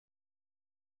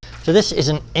So this is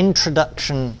an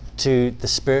introduction to the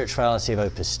spirituality of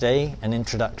Opus Dei, an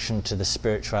introduction to the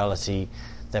spirituality,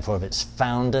 therefore, of its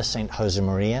founder, St.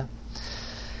 Josemaria.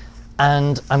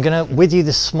 And I'm going to, with you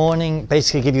this morning,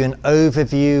 basically give you an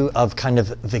overview of kind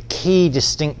of the key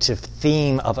distinctive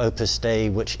theme of Opus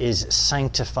Dei, which is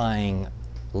sanctifying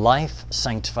life,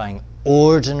 sanctifying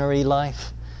ordinary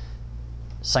life,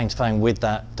 sanctifying with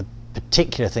that the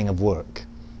particular thing of work.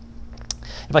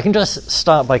 If I can just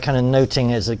start by kind of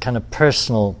noting as a kind of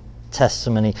personal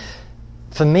testimony,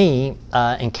 for me,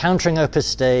 encountering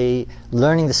Opus Dei,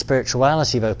 learning the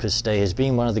spirituality of Opus Dei has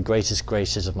been one of the greatest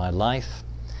graces of my life.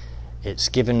 It's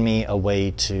given me a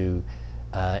way to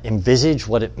envisage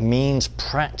what it means,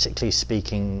 practically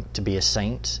speaking, to be a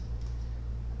saint,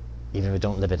 even if we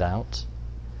don't live it out.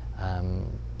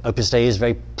 Opus Dei is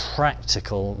very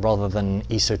practical rather than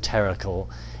esoterical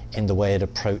in the way it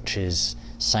approaches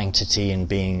sanctity and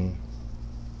being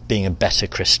a better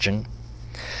Christian.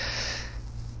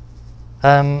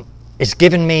 It's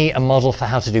given me a model for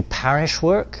how to do parish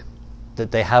work,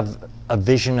 that they have a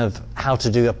vision of how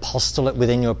to do apostolate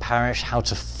within your parish, how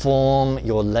to form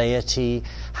your laity,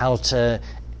 how to,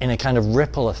 in a kind of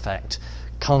ripple effect,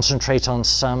 concentrate on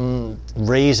some,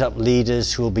 raise up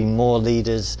leaders who will be more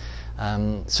leaders.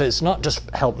 So it's not just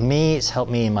helped me, it's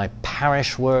helped me in my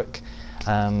parish work.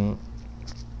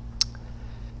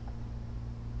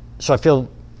 So I feel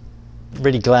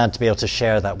really glad to be able to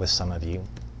share that with some of you.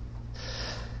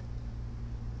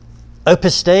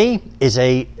 Opus Dei is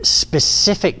a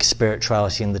specific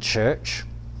spirituality in the Church.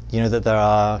 You know that there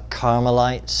are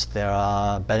Carmelites, there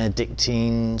are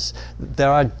Benedictines,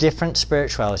 there are different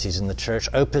spiritualities in the Church.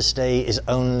 Opus Dei is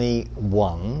only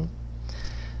one.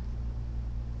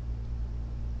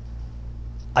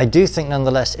 I do think,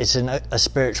 nonetheless, it's a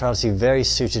spirituality very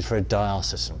suited for a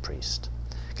diocesan priest,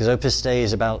 because Opus Dei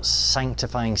is about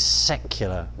sanctifying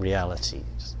secular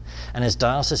realities. And as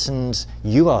diocesans,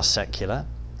 you are secular.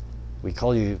 We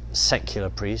call you secular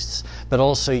priests, but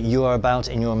also you are about,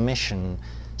 in your mission,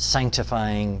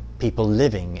 sanctifying people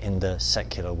living in the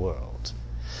secular world.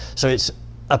 So it's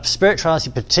a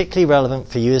spirituality particularly relevant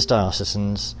for you as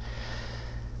diocesans.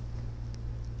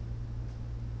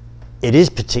 It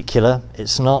is particular.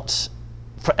 It's not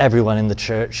for everyone in the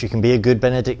Church. You can be a good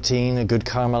Benedictine, a good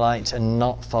Carmelite, and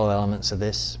not follow elements of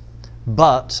this.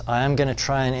 But I am going to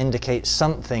try and indicate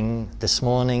something this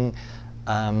morning,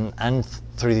 and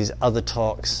through these other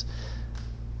talks.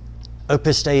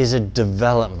 Opus Dei is a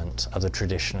development of the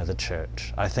tradition of the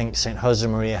Church. I think St.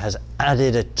 Josemaria has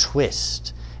added a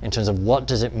twist in terms of what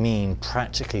does it mean,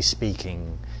 practically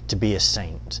speaking, to be a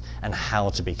saint and how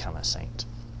to become a saint.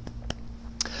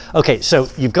 Okay, so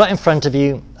you've got in front of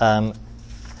you a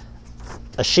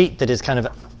sheet that is kind of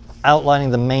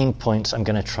outlining the main points I'm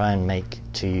going to try and make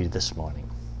to you this morning.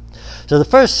 So the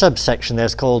first subsection there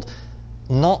is called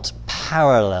Not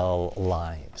Parallel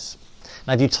Lives.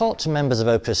 Now, if you talk to members of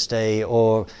Opus Dei,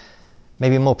 or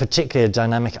maybe more particularly a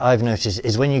dynamic I've noticed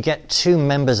is when you get two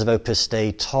members of Opus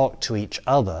Dei talk to each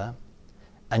other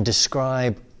and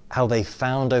describe how they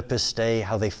found Opus Dei,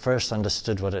 how they first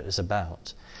understood what it is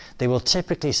about, they will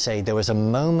typically say there was a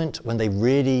moment when they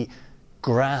really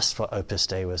grasped what Opus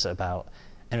Dei was about,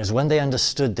 and it was when they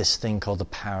understood this thing called the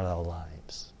parallel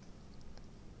lives.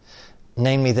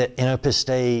 Namely, that in Opus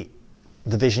Dei,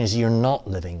 the vision is you're not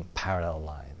living parallel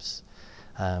lives.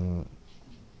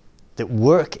 That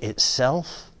work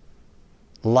itself,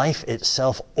 life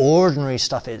itself, ordinary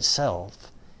stuff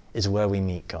itself, is where we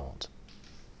meet God.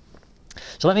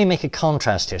 So let me make a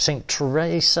contrast here. St.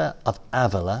 Teresa of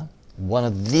Avila, one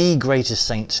of the greatest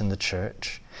saints in the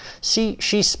Church, she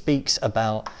speaks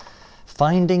about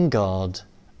finding God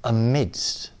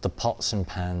amidst the pots and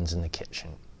pans in the kitchen.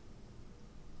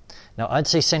 Now, I'd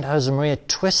say St. Josemaria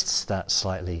twists that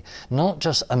slightly, not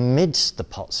just amidst the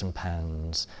pots and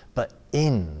pans, but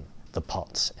in the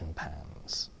pots and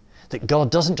pans. That God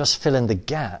doesn't just fill in the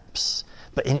gaps,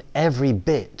 but in every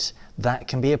bit, that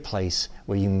can be a place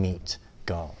where you meet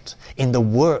God. In the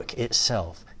work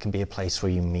itself can be a place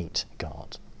where you meet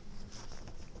God.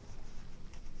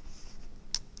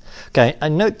 Okay, I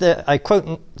note that I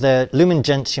quote the Lumen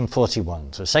Gentium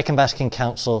 41, so Second Vatican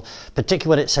Council,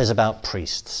 particularly what it says about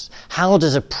priests. How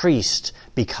does a priest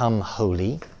become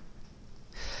holy?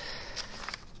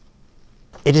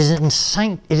 It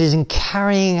is in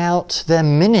carrying out their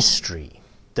ministry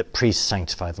that priests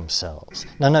sanctify themselves.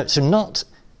 Now note, so not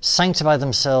sanctify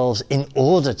themselves in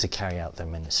order to carry out their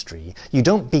ministry. You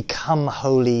don't become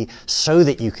holy so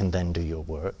that you can then do your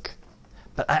work,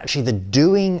 but actually the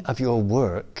doing of your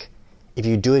work, if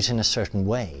you do it in a certain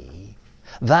way,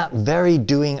 that very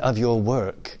doing of your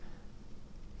work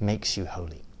makes you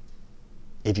holy.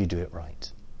 if you do it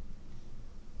right.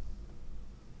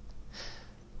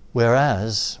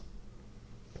 Whereas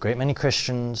a great many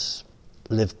Christians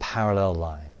live parallel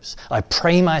lives. I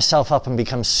pray myself up and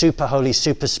become super holy,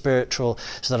 super spiritual,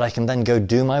 so that I can then go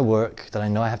do my work that I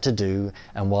know I have to do,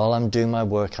 and while I'm doing my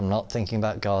work, I'm not thinking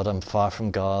about God, I'm far from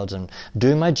God, and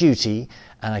doing my duty,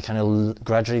 and I kind of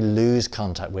gradually lose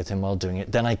contact with Him while doing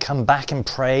it. Then I come back and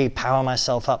pray, power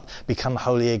myself up, become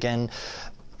holy again.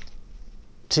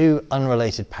 Two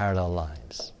unrelated parallel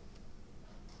lives.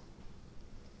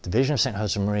 The vision of St.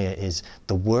 Josemaria is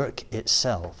the work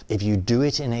itself, if you do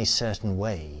it in a certain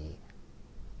way,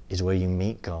 is where you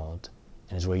meet God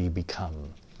and is where you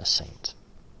become a saint.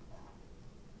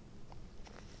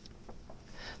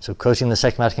 So quoting the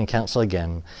Second Vatican Council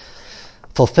again,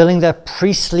 fulfilling their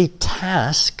priestly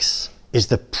tasks is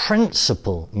the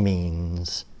principal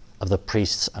means of the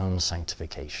priest's own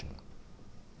sanctification.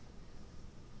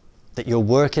 That your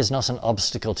work is not an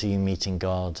obstacle to you meeting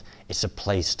God, it's a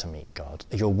place to meet God.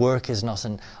 Your work is not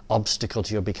an obstacle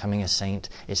to your becoming a saint,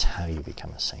 it's how you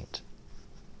become a saint.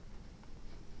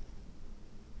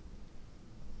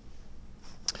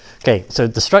 Okay, so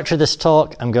the structure of this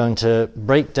talk, I'm going to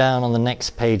break down on the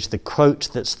next page the quote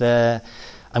that's there.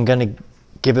 I'm going to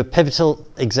give a pivotal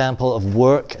example of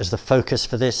work as the focus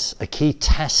for this, a key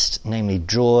test, namely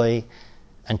joy,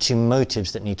 and two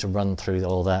motives that need to run through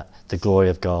all that, the glory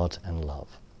of God and love.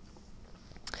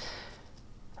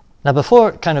 Now,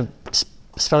 before kind of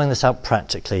spelling this out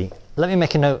practically, let me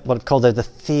make a note what I've called the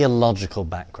theological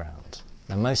background.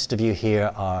 Now, most of you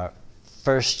here are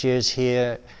first years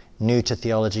here, new to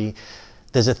theology.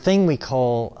 There's a thing we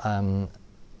call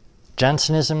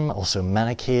Jansenism, also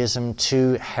Manichaeism,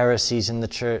 two heresies in the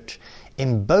church.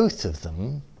 In both of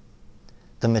them,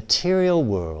 the material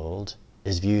world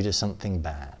is viewed as something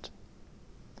bad.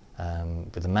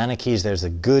 With the Manichaees, there's a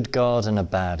good God and a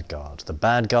bad God. The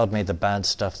bad God made the bad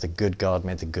stuff, the good God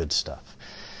made the good stuff.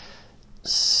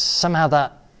 Somehow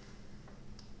that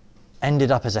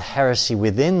ended up as a heresy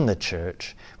within the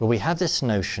church, where we have this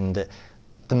notion that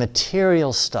the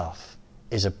material stuff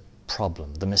is a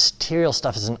problem. The material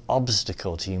stuff is an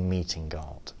obstacle to you meeting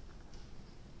God.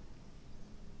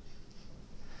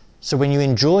 So when you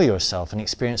enjoy yourself and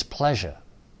experience pleasure,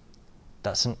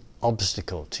 that's an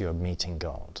obstacle to your meeting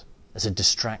God. It's a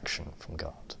distraction from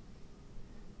God.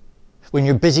 When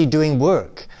you're busy doing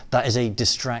work, that is a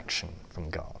distraction from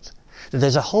God.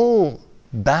 There's a whole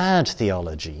bad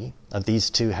theology of these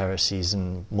two heresies,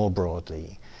 and more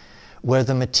broadly, where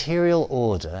the material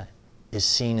order is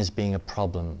seen as being a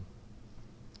problem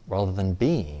rather than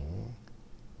being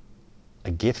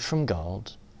a gift from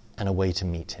God and a way to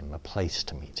meet Him, a place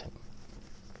to meet Him.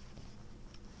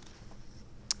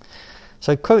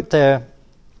 So I quote there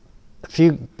a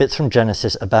few bits from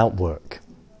Genesis about work.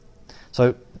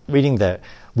 So reading there,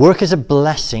 work is a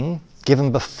blessing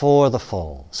given before the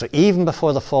fall. So even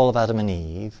before the fall of Adam and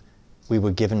Eve, we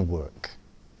were given work.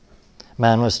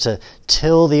 Man was to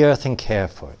till the earth and care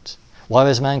for it. Why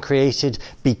was man created?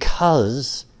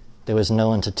 Because there was no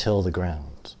one to till the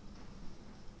ground.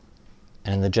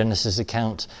 And in the Genesis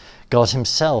account, God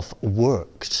Himself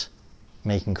worked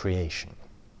making creation.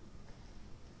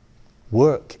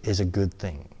 Work is a good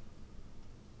thing.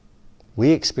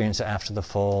 We experience it after the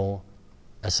fall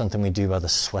as something we do by the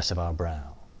sweat of our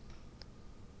brow.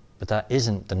 But that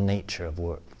isn't the nature of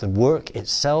work. The work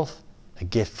itself, a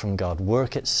gift from God.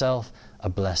 Work itself, a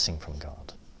blessing from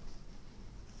God.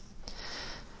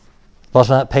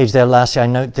 Bottom of that page there, lastly, I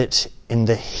note that in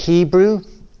the Hebrew,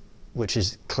 which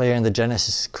is clear in the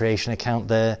Genesis creation account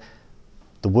there,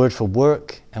 the word for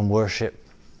work and worship,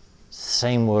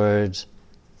 same word,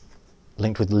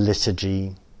 linked with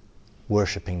liturgy,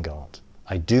 worshipping God.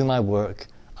 I do my work,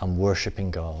 I'm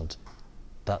worshipping God.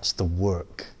 That's the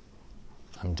work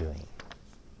I'm doing.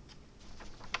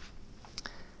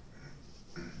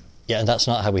 Yeah, and that's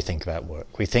not how we think about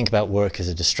work. We think about work as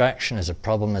a distraction, as a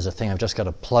problem, as a thing I've just got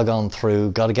to plug on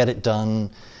through, got to get it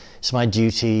done, it's my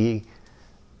duty.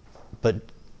 But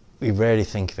we rarely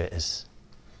think of it as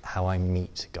how I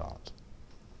meet God.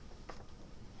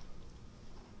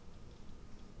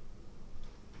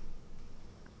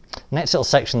 Next little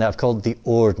section that I've called the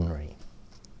ordinary.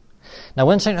 Now,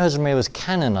 when St. Josemaria was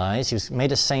canonized, he was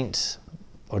made a saint,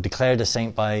 or declared a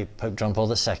saint by Pope John Paul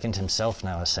II, himself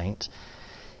now a saint.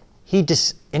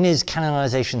 In his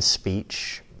canonization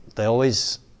speech, they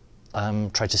always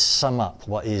try to sum up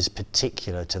what is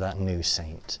particular to that new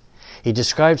saint. He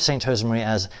described St. Josemaria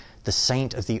as the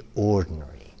saint of the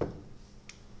ordinary.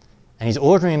 And he's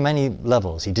ordinary in many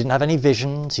levels. He didn't have any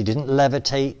visions, he didn't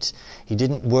levitate, he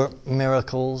didn't work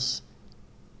miracles.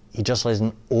 He just led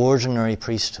an ordinary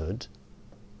priesthood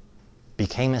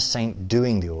became a saint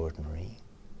doing the ordinary,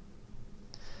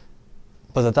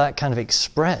 but that kind of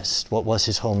expressed what was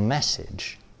his whole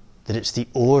message, that it's the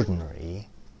ordinary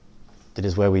that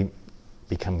is where we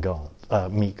become God,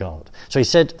 meet God. So he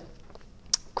said,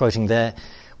 quoting there,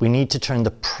 we need to turn the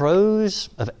prose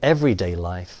of everyday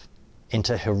life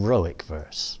into heroic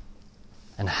verse.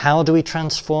 And how do we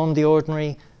transform the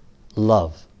ordinary?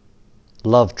 Love.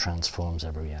 Love transforms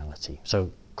every reality.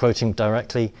 So, quoting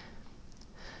directly,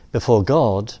 before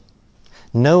God,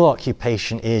 no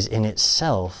occupation is in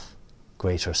itself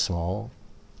great or small.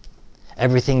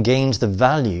 Everything gains the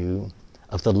value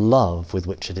of the love with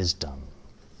which it is done.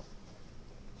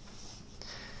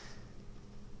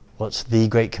 What's the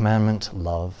great commandment?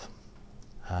 Love.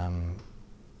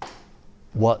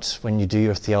 What, when you do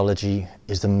your theology,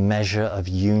 is the measure of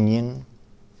union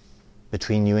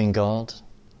between you and God?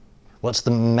 What's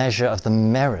the measure of the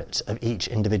merit of each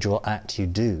individual act you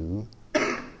do?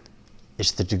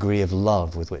 It's the degree of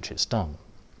love with which it's done.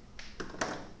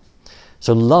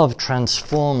 So love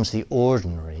transforms the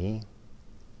ordinary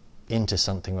into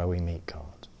something where we meet God.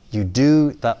 You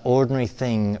do that ordinary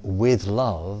thing with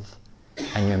love,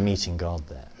 and you're meeting God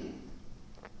there.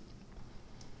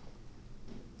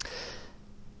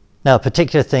 Now, a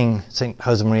particular thing St.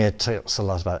 Josemaria talks a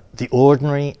lot about, the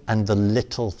ordinary and the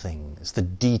little things, the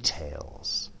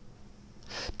details.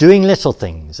 Doing little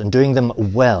things and doing them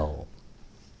well.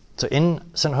 So in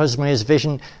St. Josemaria's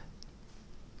vision,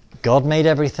 God made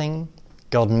everything.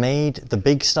 God made the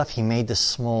big stuff. He made the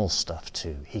small stuff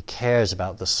too. He cares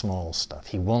about the small stuff.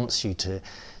 He wants you to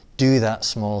do that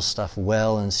small stuff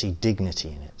well and see dignity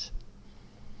in it.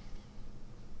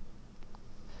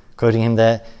 Quoting him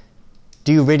there,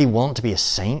 do you really want to be a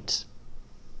saint?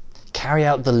 Carry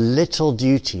out the little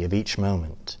duty of each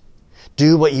moment.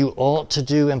 Do what you ought to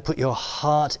do and put your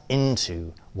heart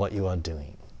into what you are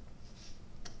doing.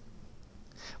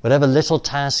 Whatever little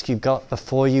task you've got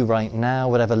before you right now,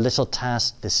 whatever little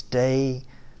task this day,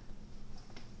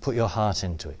 put your heart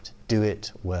into it. Do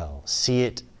it well. See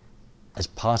it as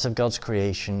part of God's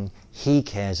creation. He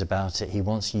cares about it. He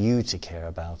wants you to care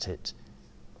about it.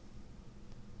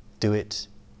 Do it,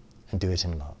 and do it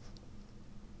in love.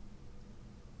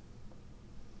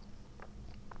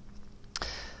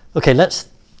 Okay, let's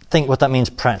think what that means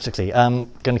practically.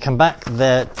 I'm going to come back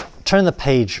there, turn the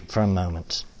page for a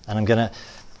moment, and I'm going to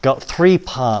got 3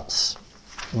 parts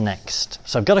next.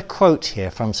 So I've got a quote here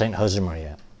from St.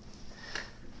 Josemaria.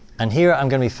 And here I'm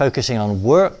going to be focusing on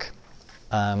work,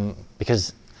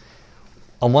 because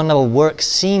on one level, work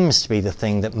seems to be the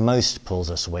thing that most pulls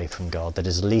us away from God, that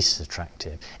is least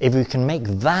attractive. If we can make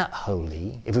that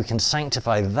holy, if we can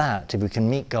sanctify that, if we can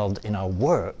meet God in our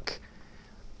work,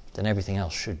 then everything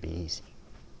else should be easy.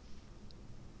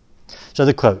 So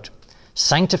the quote,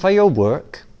 sanctify your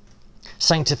work,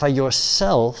 sanctify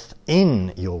yourself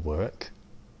in your work,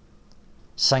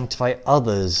 sanctify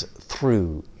others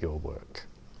through your work.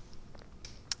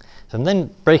 So I'm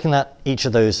then breaking each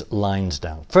of those lines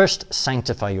down. First,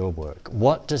 sanctify your work.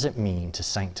 What does it mean to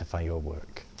sanctify your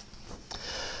work?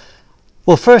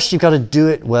 Well, first you've got to do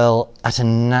it well at a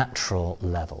natural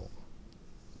level.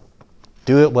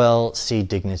 Do it well, see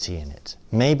dignity in it.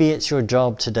 Maybe it's your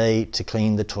job today to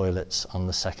clean the toilets on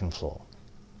the 2nd floor.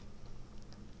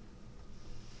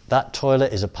 That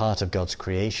toilet is a part of God's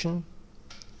creation.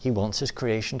 He wants his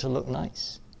creation to look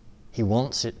nice. He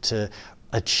wants it to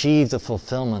achieve the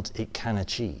fulfillment it can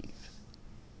achieve.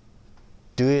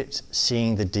 Do it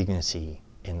seeing the dignity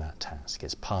in that task.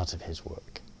 It's part of his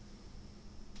work.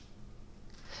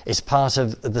 It's part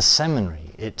of the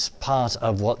seminary. It's part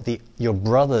of what your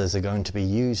brothers are going to be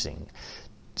using.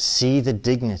 See the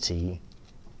dignity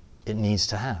it needs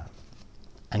to have.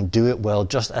 And do it well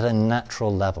just at a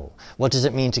natural level. What does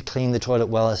it mean to clean the toilet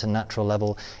well at a natural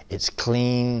level? It's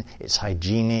clean, it's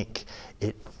hygienic,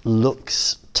 it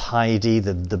looks tidy,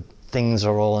 the things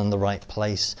are all in the right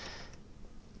place,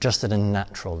 just at a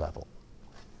natural level.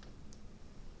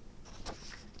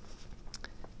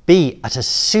 B, at a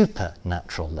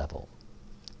supernatural level.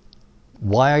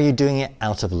 Why are you doing it?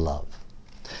 Out of love.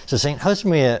 So St.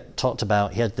 Josemaria talked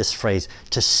about, he had this phrase,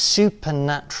 to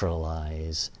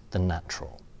supernaturalize the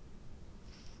natural.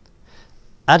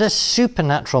 Add a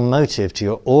supernatural motive to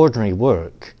your ordinary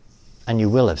work, and you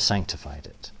will have sanctified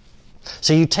it.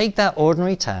 So you take that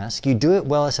ordinary task, you do it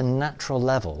well at a natural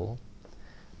level,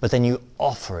 but then you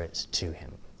offer it to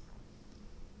him.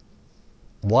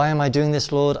 Why am I doing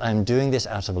this, Lord? I'm doing this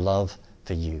out of love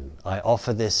for you. I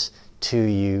offer this to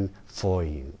you, for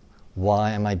you. Why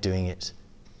am I doing it?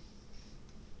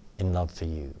 In love for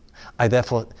you. I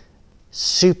therefore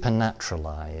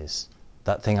supernaturalize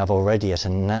that thing I've already at a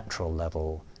natural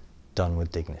level done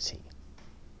with dignity.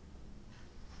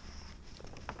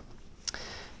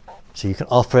 So you can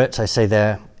offer it, I say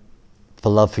there,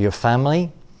 for love for your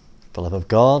family, for love of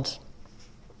God.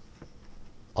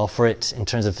 Offer it in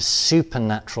terms of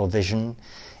supernatural vision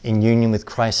in union with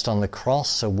Christ on the cross.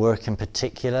 So work in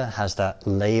particular has that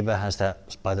labor, has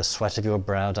that by the sweat of your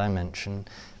brow dimension.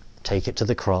 Take it to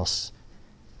the cross.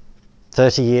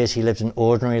 30 years he lived an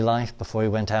ordinary life before he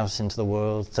went out into the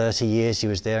world. 30 years he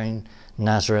was there in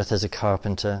Nazareth as a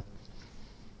carpenter.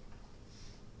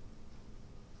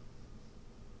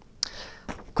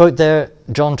 Quote there,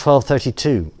 John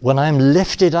 12:32. When I am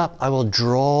lifted up, I will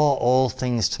draw all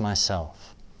things to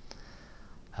myself.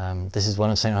 This is one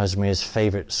of St. Josemaria's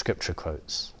favourite scripture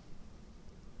quotes.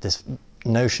 This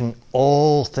notion,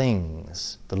 all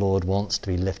things, the Lord wants to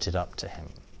be lifted up to him.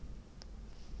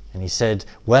 And he said,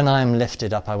 when I am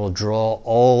lifted up, I will draw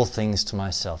all things to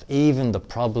myself. Even the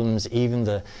problems, even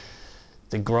the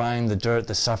grime, the dirt,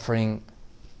 the suffering,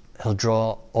 he'll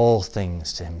draw all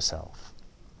things to himself.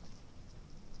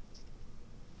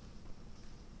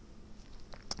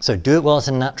 So do it while it's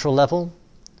a natural level.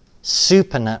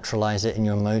 Supernaturalize it in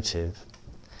your motive.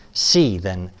 C,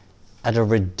 then, at a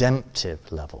redemptive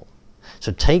level.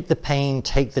 So take the pain,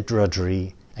 take the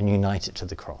drudgery, and unite it to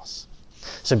the cross.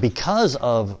 So because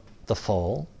of the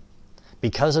fall,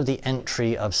 because of the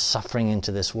entry of suffering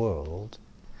into this world,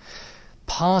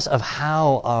 part of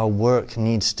how our work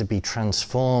needs to be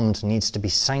transformed, needs to be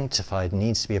sanctified,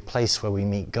 needs to be a place where we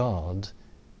meet God,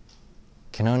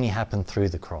 can only happen through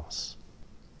the cross.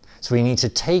 So we need to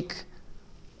take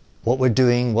what we're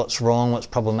doing, what's wrong, what's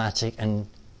problematic, and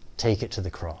take it to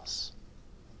the cross.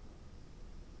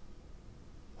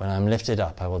 When I'm lifted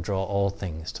up, I will draw all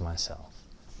things to myself.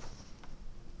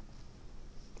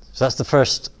 So that's the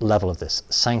first level of this.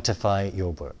 Sanctify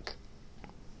your work.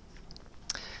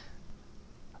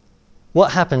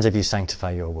 What happens if you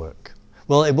sanctify your work?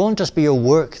 Well, it won't just be your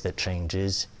work that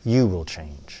changes, you will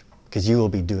change, because you will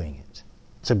be doing it.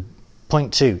 So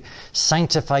point 2,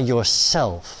 sanctify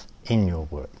yourself in your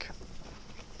work.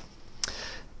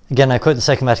 Again, I quote the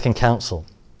Second Vatican Council.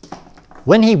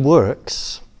 When he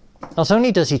works, not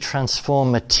only does he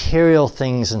transform material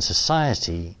things in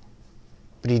society,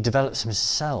 but he develops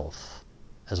himself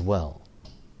as well.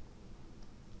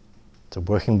 So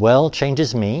working well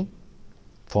changes me,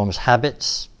 forms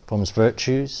habits, forms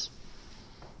virtues.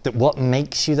 That what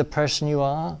makes you the person you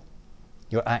are?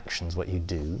 Your actions, what you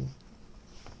do.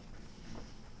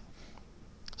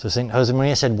 So St.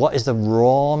 Josemaria said, what is the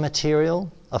raw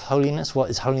material of holiness? What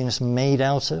is holiness made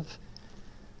out of?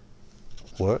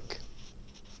 Work.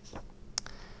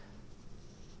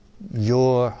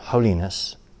 Your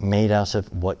holiness made out of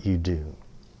what you do.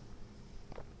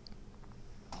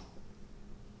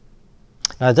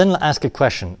 Now then ask a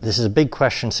question. This is a big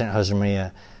question St.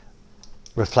 Josemaria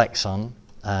reflects on.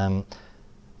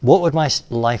 What would my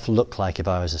life look like if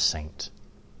I was a saint?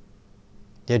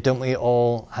 Yeah, don't we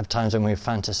all have times when we're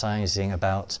fantasizing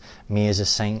about me as a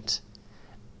saint?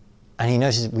 And he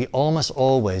notices we almost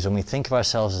always, when we think of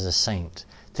ourselves as a saint,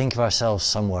 think of ourselves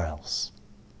somewhere else.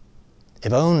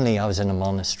 If only I was in a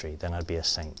monastery, then I'd be a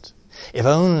saint. If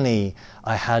only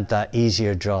I had that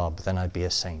easier job, then I'd be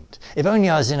a saint. If only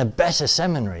I was in a better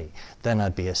seminary, then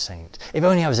I'd be a saint. If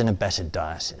only I was in a better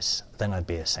diocese, then I'd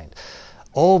be a saint.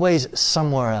 Always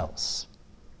somewhere else.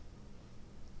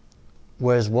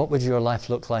 Whereas what would your life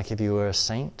look like if you were a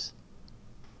saint?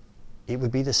 It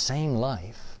would be the same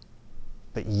life,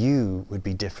 but you would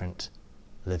be different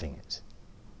living it.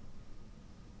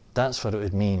 That's what it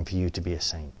would mean for you to be a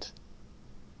saint.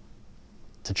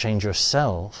 To change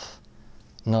yourself,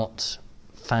 not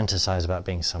fantasize about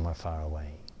being somewhere far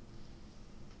away.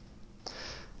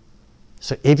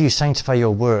 So if you sanctify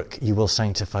your work, you will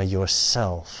sanctify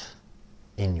yourself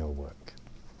in your work.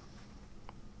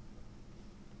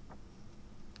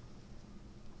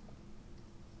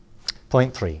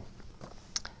 Point 3.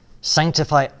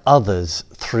 Sanctify others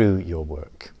through your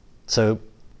work. So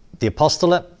the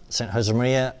apostolate, St.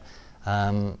 Josemaria,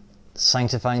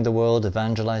 sanctifying the world,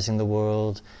 evangelizing the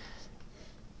world.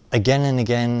 Again and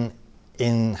again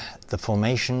in the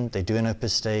formation, they do an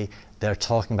Opus Dei, they're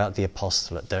talking about the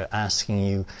apostolate. They're asking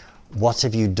you, what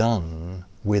have you done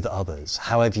with others?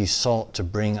 How have you sought to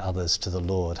bring others to the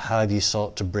Lord? How have you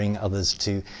sought to bring others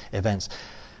to events?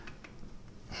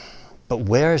 But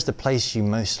where is the place you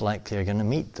most likely are going to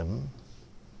meet them?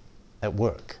 At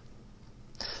work.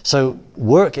 So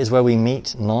work is where we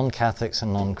meet non-Catholics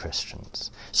and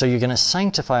non-Christians. So you're going to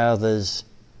sanctify others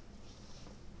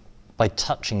by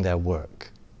touching their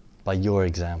work, by your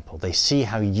example. They see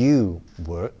how you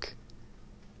work,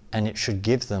 and it should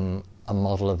give them a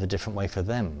model of a different way for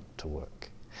them to work.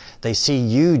 They see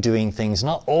you doing things,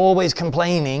 not always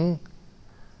complaining,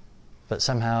 but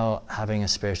somehow having a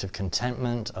spirit of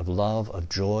contentment, of love, of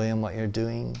joy in what you're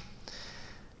doing.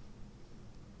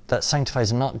 That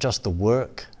sanctifies not just the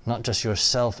work, not just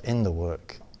yourself in the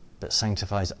work, but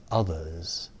sanctifies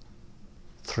others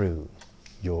through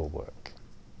your work.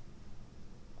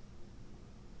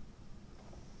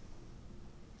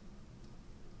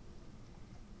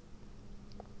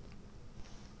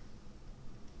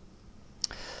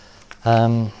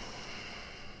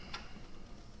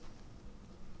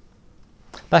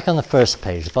 Back on the first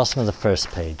page, the bottom of the first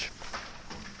page,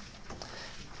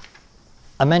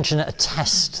 I mentioned a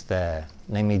test there,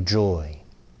 namely joy.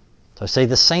 So I say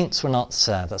the saints were not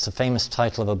sad. That's a famous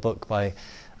title of a book by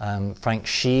Frank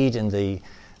Sheed in the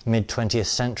mid-20th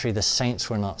century. The saints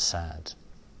were not sad.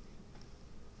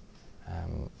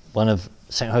 One of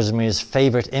St. Josemaria's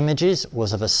favourite images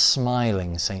was of a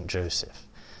smiling St. Joseph.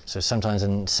 So sometimes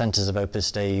in centres of Opus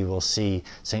Dei you will see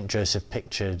St. Joseph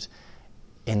pictured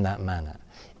in that manner.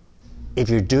 If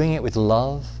you're doing it with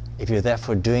love, if you're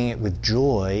therefore doing it with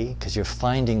joy, because you're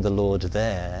finding the Lord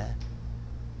there,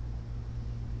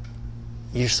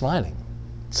 you're smiling.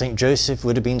 St. Joseph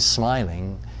would have been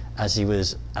smiling as he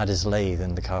was at his lathe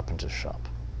in the carpenter's shop.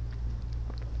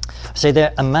 Say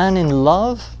there, a man in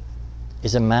love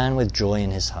is a man with joy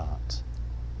in his heart.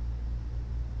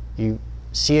 You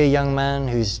see a young man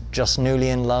who's just newly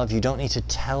in love, you don't need to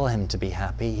tell him to be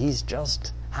happy. He's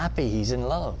just happy, he's in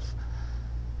love.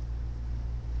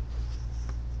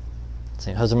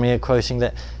 St. Josemaria quoting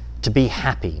that, to be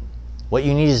happy, what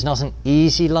you need is not an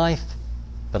easy life,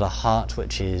 but a heart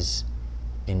which is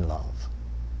in love.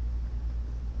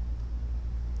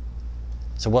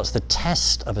 So what's the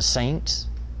test of a saint?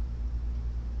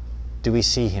 Do we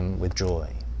see him with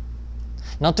joy?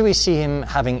 Not do we see him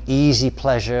having easy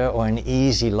pleasure or an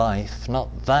easy life,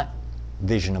 not that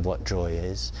vision of what joy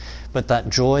is, but that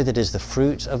joy that is the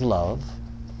fruit of love,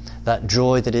 that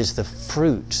joy that is the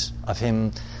fruit of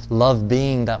him, love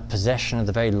being that possession of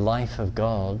the very life of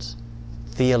God,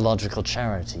 theological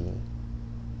charity.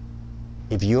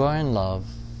 If you are in love,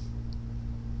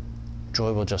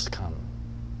 joy will just come.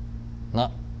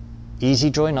 Not easy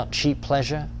joy, not cheap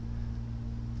pleasure,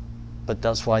 but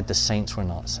that's why the saints were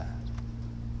not sad.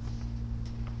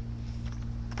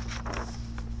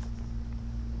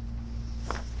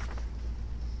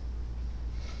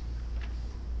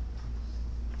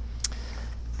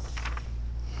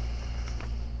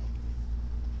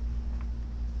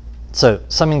 So,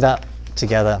 summing that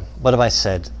together, what have I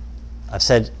said? I've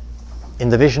said, in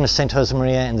the vision of St.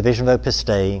 Josemaria, in the vision of Opus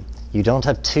Dei, you don't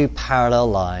have two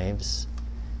parallel lives.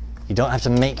 You don't have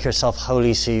to make yourself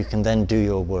holy so you can then do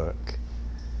your work.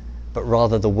 But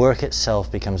rather, the work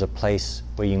itself becomes a place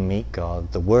where you meet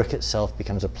God. The work itself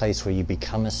becomes a place where you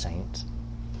become a saint.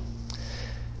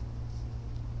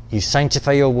 You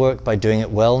sanctify your work by doing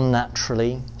it well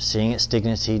naturally, seeing its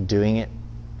dignity, doing it.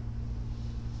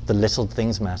 The little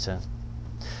things matter.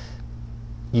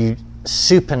 You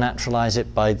supernaturalize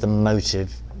it by the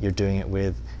motive you're doing it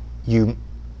with. You,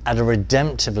 at a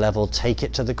redemptive level, take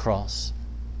it to the cross.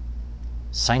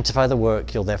 Sanctify the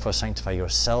work. You'll therefore sanctify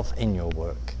yourself in your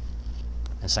work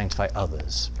and sanctify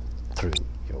others through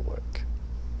your work.